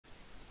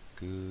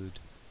Good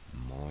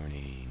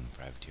morning,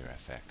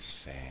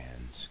 PrivateerFX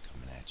fans,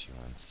 coming at you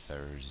on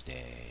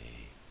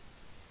Thursday,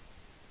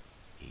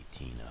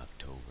 18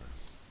 October.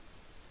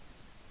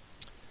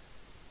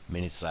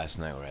 Minutes last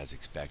night were as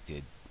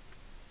expected.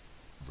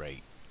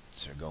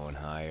 Rates are going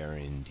higher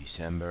in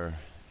December,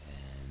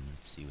 and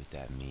let's see what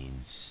that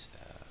means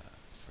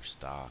for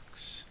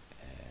stocks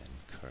and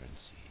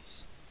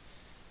currencies.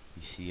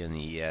 You see on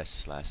the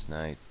ES last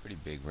night, pretty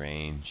big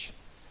range.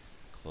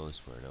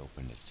 Closed where it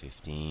opened at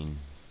 15.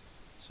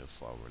 So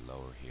far we're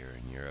lower here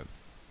in Europe.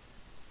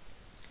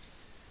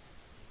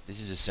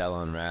 This is a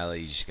sell-on rally.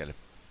 You just got to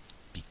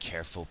be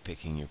careful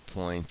picking your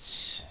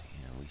points.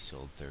 We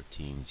sold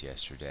 13s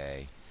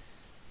yesterday.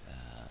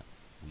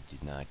 We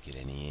did not get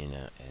any in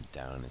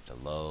down at the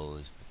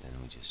lows, but then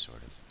we just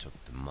sort of took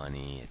the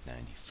money at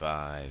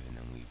 95, and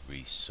then we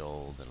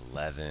resold at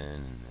 11,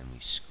 and then we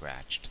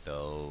scratched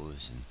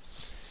those, and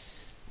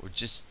we're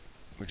just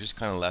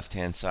kind of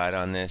left-hand side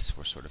on this.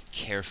 We're sort of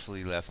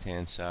carefully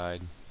left-hand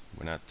side.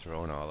 We're not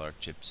throwing all our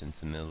chips into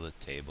the middle of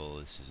the table.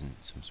 This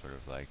isn't some sort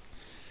of like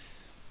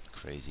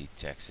crazy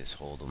Texas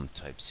Hold'em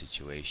type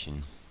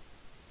situation.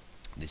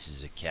 This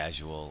is a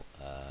casual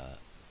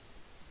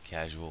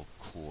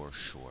core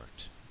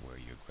short where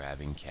you're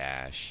grabbing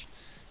cash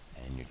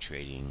and you're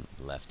trading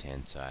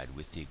left-hand side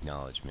with the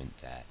acknowledgement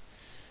that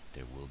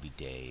there will be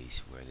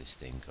days where this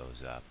thing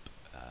goes up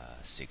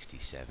 60,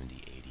 70,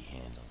 80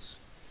 handles.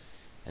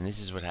 And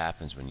this is what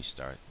happens when you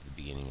start the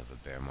beginning of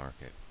a bear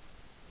market.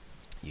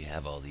 You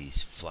have all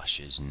these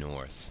flushes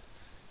north,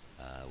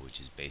 which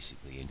is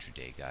basically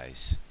intraday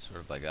guys, sort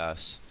of like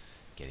us,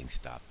 getting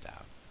stopped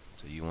out.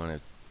 So you want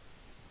to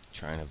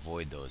try and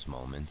avoid those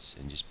moments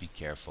and just be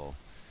careful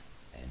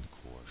and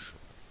core short.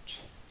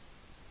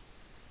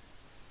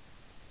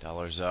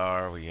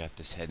 $ZAR, we got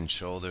this head and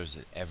shoulders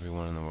that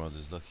everyone in the world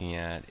is looking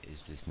at.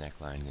 Is this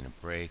neckline going to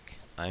break?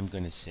 I'm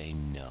going to say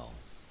no.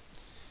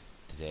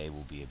 Today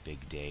will be a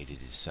big day to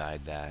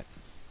decide that.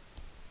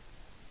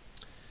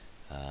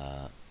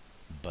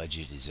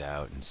 Budget is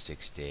out in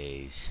 6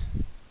 days.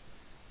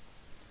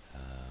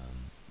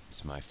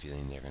 It's my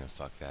feeling they're going to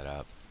fuck that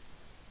up.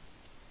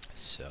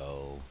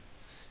 So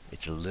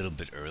it's a little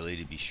bit early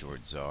to be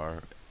short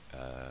ZAR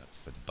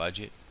for the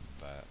budget,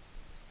 but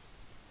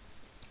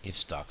if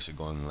stocks are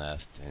going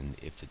left and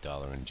if the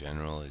dollar in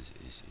general is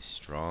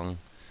strong,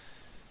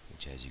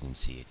 which as you can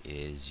see it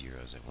is,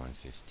 Euro's at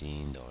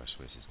 115, dollar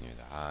Swiss is near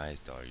the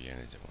highs, dollar yen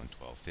is at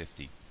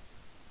 112.50.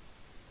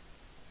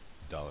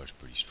 Dollar's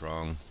pretty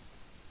strong.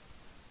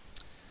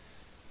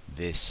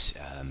 This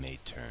may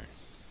turn.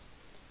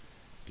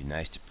 Be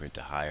nice to print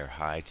a higher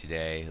high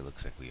today. It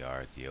looks like we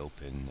are at the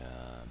open,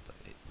 but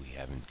we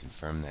haven't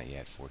confirmed that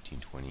yet.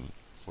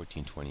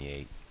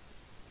 1428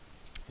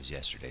 was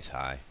yesterday's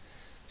high.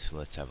 So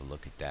let's have a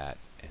look at that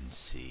and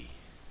see.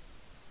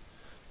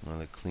 One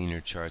of the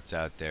cleaner charts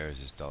out there is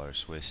this dollar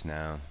Swiss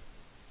now.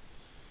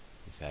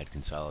 We've had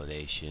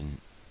consolidation,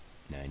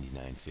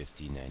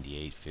 99.50,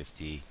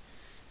 98.50.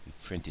 We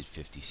printed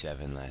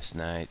 57 last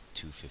night,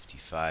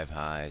 255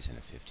 highs and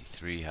a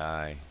 53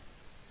 high.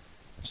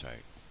 I'm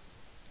sorry,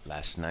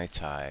 last night's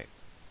high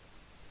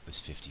was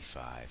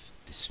 55.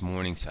 This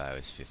morning's high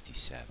was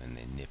 57.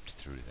 They nipped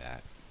through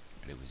that,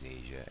 but it was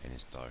Asia and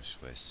it's dollar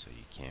Swiss, so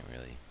you can't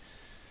really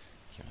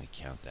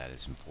count that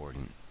as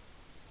important.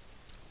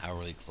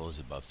 Hourly close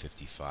above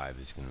 55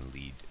 is going to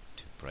lead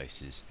to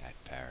prices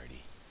at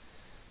parity.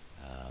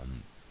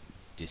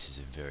 This is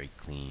a very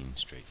clean,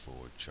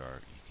 straightforward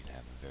chart. You can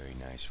have a very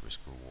nice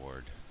risk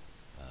reward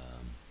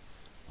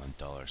on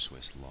dollar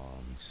Swiss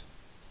longs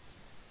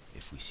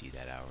if we see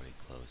that hourly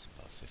close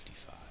above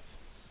 55.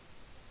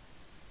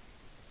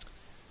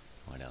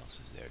 What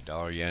else is there?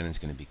 Dollar yen is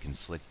going to be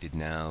conflicted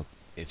now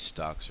if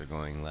stocks are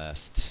going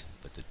left,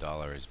 but the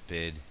dollar is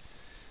bid.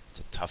 It's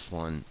a tough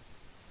one.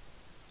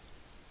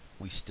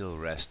 We still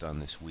rest on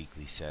this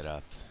weekly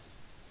setup.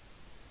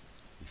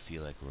 We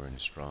feel like we're in a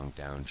strong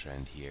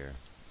downtrend here.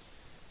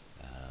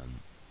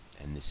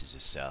 And this is a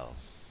sell.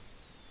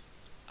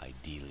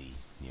 Ideally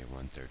near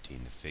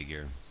 113 the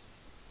figure.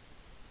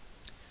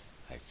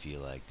 I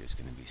feel like there's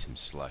going to be some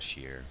slush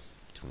here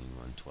between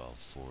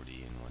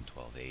 112.40 and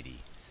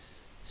 112.80.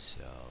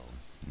 So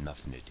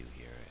nothing to do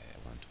here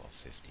at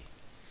 112.50.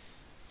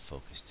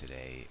 Focus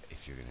today,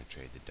 if you're going to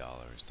trade the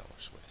dollar, is dollar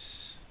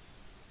Swiss.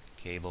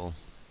 Cable.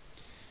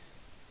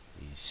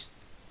 He's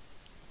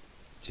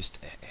just,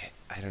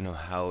 I don't know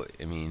how,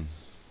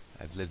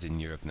 I've lived in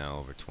Europe now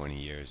over 20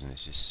 years, and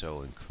it's just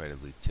so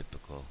incredibly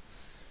typical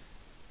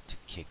to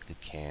kick the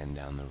can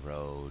down the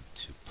road,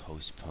 to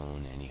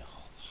postpone any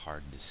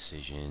hard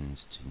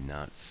decisions, to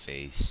not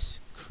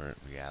face current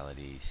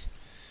realities.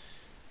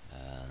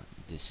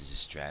 This is a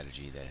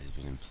strategy that has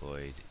been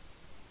employed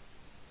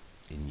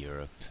in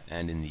Europe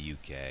and in the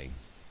UK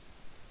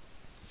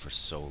for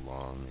so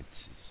long.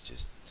 It's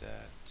just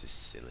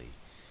silly.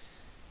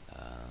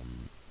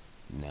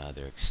 Now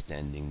they're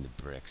extending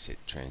the Brexit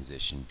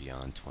transition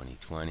beyond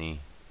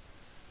 2020.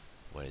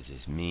 What does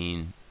this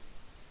mean?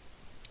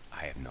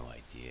 I have no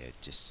idea.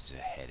 It just is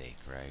a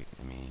headache, right?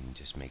 It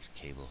just makes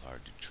cable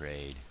hard to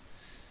trade.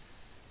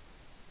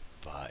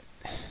 But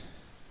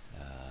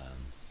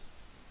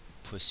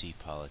pussy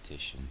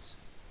politicians,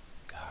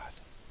 God,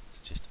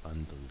 it's just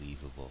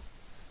unbelievable.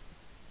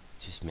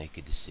 Just make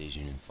a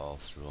decision and fall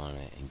through on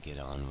it and get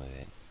on with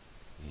it.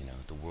 You know,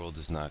 the world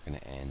is not going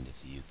to end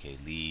if the UK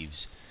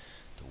leaves.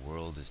 The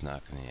world is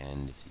not going to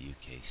end if the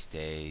UK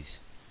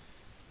stays.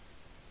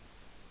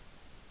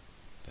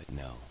 But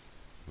no,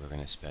 we're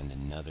going to spend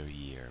another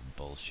year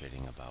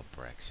bullshitting about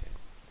Brexit.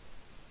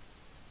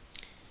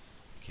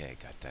 Okay,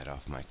 got that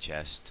off my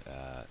chest.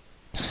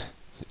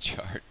 The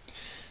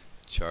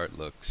chart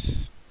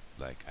looks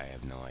like I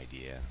have no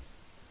idea.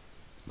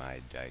 My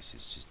advice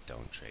is just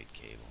don't trade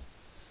cable.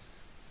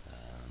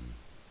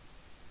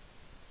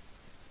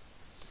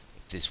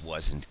 If this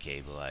wasn't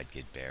cable, I'd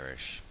get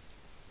bearish,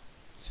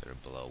 sort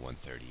of below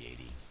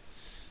 130.80.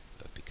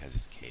 But because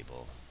it's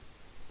cable,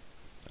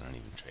 I don't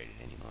even trade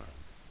it anymore.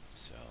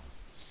 So,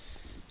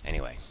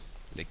 anyway,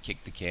 they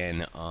kicked the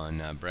can on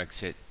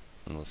Brexit,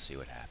 and we'll see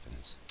what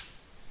happens.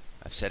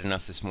 I've said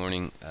enough this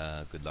morning.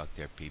 Good luck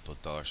there, people.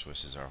 Dollar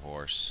Swiss is our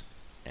horse,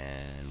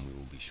 and we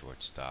will be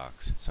short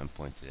stocks at some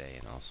point today,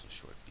 and also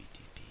short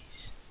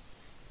BTPs.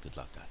 Good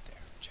luck out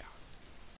there. Ciao.